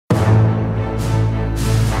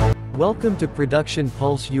Welcome to Production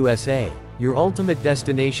Pulse USA, your ultimate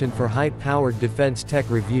destination for high-powered defense tech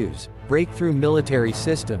reviews, breakthrough military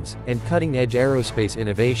systems, and cutting-edge aerospace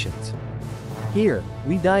innovations. Here,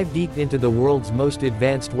 we dive deep into the world's most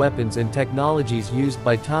advanced weapons and technologies used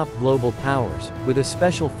by top global powers, with a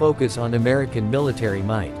special focus on American military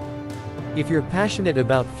might. If you're passionate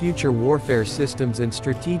about future warfare systems and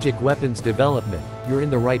strategic weapons development, you're in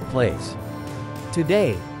the right place.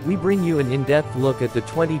 Today, we bring you an in-depth look at the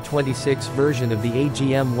 2026 version of the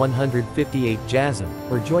AGM-158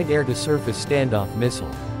 JASSM, or Joint Air-to-Surface Standoff Missile.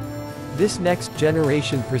 This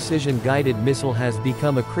next-generation precision-guided missile has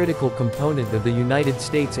become a critical component of the United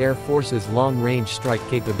States Air Force's long-range strike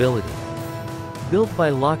capability. Built by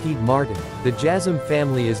Lockheed Martin, the JASSM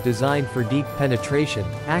family is designed for deep penetration,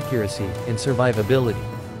 accuracy, and survivability.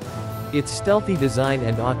 Its stealthy design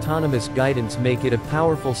and autonomous guidance make it a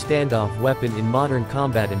powerful standoff weapon in modern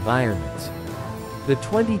combat environments. The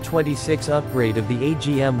 2026 upgrade of the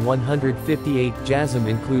AGM-158 JASSM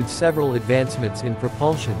includes several advancements in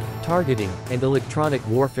propulsion, targeting, and electronic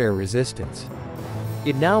warfare resistance.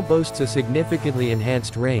 It now boasts a significantly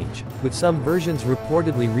enhanced range, with some versions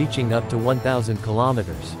reportedly reaching up to 1,000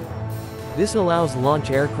 kilometers. This allows launch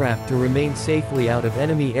aircraft to remain safely out of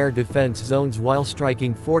enemy air defense zones while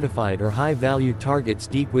striking fortified or high-value targets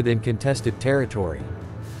deep within contested territory.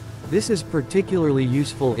 This is particularly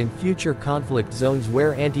useful in future conflict zones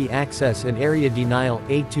where anti-access and area denial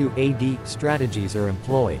 (A2AD) strategies are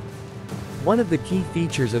employed. One of the key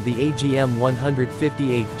features of the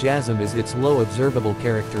AGM-158 JASSM is its low observable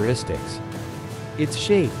characteristics. Its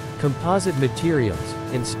shape, composite materials,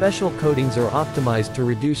 and special coatings are optimized to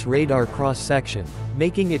reduce radar cross-section,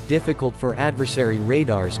 making it difficult for adversary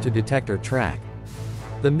radars to detect or track.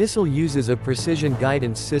 The missile uses a precision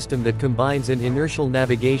guidance system that combines an inertial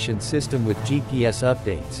navigation system with GPS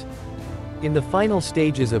updates. In the final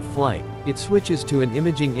stages of flight, it switches to an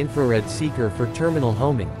imaging infrared seeker for terminal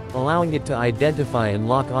homing, allowing it to identify and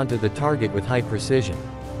lock onto the target with high precision.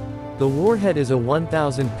 The warhead is a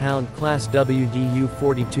 1,000-pound Class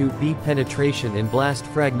WDU-42B penetration and blast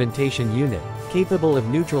fragmentation unit, capable of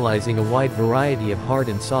neutralizing a wide variety of hard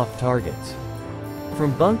and soft targets.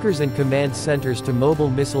 From bunkers and command centers to mobile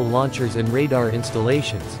missile launchers and radar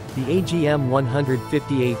installations, the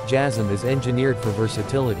AGM-158 JASSM is engineered for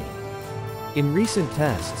versatility. In recent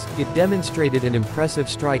tests, it demonstrated an impressive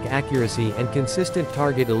strike accuracy and consistent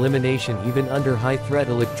target elimination even under high-threat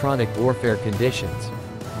electronic warfare conditions.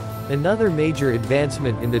 Another major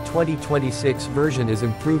advancement in the 2026 version is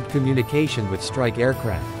improved communication with strike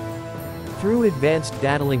aircraft. Through advanced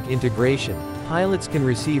data link integration, pilots can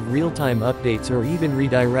receive real-time updates or even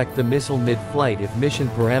redirect the missile mid-flight if mission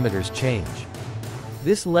parameters change.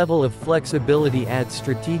 This level of flexibility adds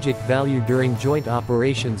strategic value during joint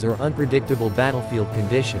operations or unpredictable battlefield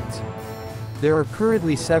conditions. There are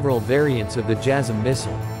currently several variants of the JASSM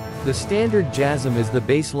missile. The standard JASSM is the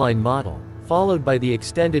baseline model, followed by the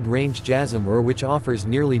extended range JASSM-ER, which offers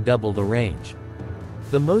nearly double the range.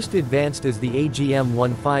 The most advanced is the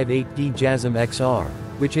AGM-158 JASSM-XR,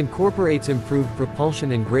 which incorporates improved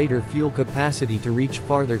propulsion and greater fuel capacity to reach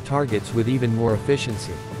farther targets with even more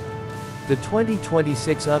efficiency. The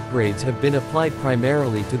 2026 upgrades have been applied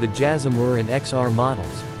primarily to the JASSM-ER and XR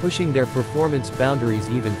models, pushing their performance boundaries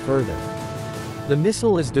even further. The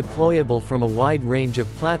missile is deployable from a wide range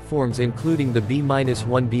of platforms including the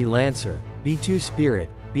B-1B Lancer, B-2 Spirit,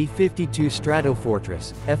 B-52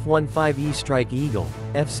 Stratofortress, F-15E Strike Eagle,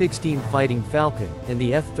 F-16 Fighting Falcon, and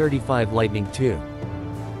the F-35 Lightning II.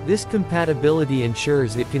 This compatibility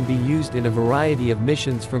ensures it can be used in a variety of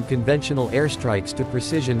missions from conventional airstrikes to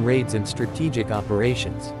precision raids and strategic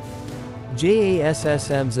operations.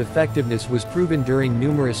 JASSM's effectiveness was proven during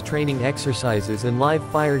numerous training exercises and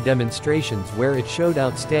live-fire demonstrations where it showed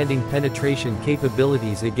outstanding penetration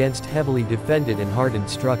capabilities against heavily defended and hardened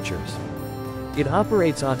structures. It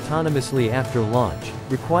operates autonomously after launch,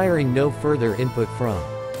 requiring no further input from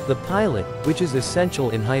the pilot, which is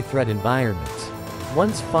essential in high-threat environments.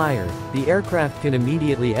 Once fired, the aircraft can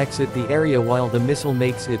immediately exit the area while the missile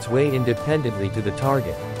makes its way independently to the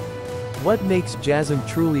target. What makes JASSM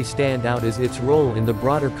truly stand out is its role in the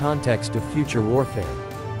broader context of future warfare.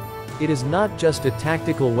 It is not just a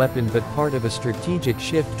tactical weapon but part of a strategic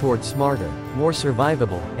shift toward smarter, more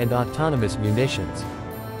survivable, and autonomous munitions.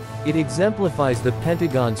 It exemplifies the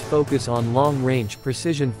Pentagon's focus on long-range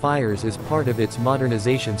precision fires as part of its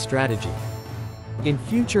modernization strategy. In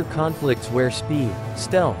future conflicts where speed,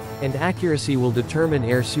 stealth, and accuracy will determine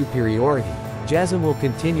air superiority, JASSM will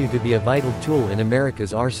continue to be a vital tool in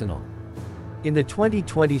America's arsenal. In the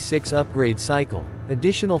 2026 upgrade cycle,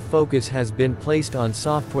 additional focus has been placed on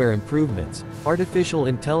software improvements, artificial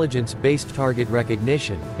intelligence-based target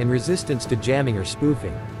recognition, and resistance to jamming or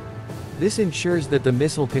spoofing. This ensures that the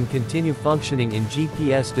missile can continue functioning in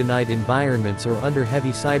GPS-denied environments or under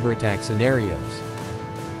heavy cyberattack scenarios.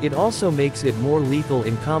 It also makes it more lethal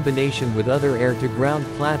in combination with other air-to-ground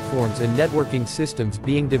platforms and networking systems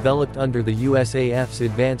being developed under the USAF's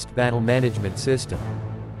Advanced Battle Management System.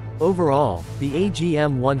 Overall, the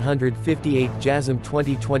AGM-158 JASSM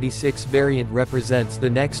 2026 variant represents the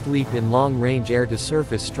next leap in long-range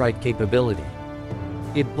air-to-surface strike capability.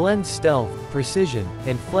 It blends stealth, precision,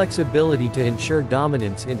 and flexibility to ensure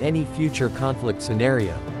dominance in any future conflict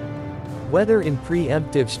scenario. Whether in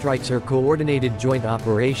preemptive strikes or coordinated joint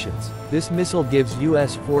operations, this missile gives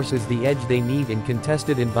U.S. forces the edge they need in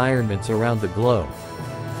contested environments around the globe.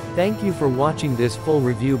 Thank you for watching this full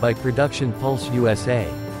review by Production Pulse USA.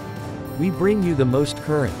 We bring you the most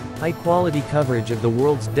current, high-quality coverage of the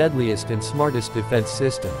world's deadliest and smartest defense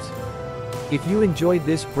systems. If you enjoyed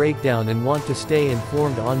this breakdown and want to stay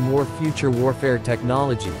informed on more future warfare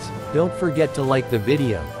technologies, don't forget to like the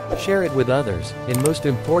video, share it with others, and most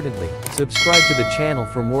importantly, subscribe to the channel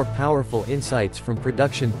for more powerful insights from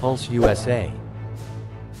Production Pulse USA.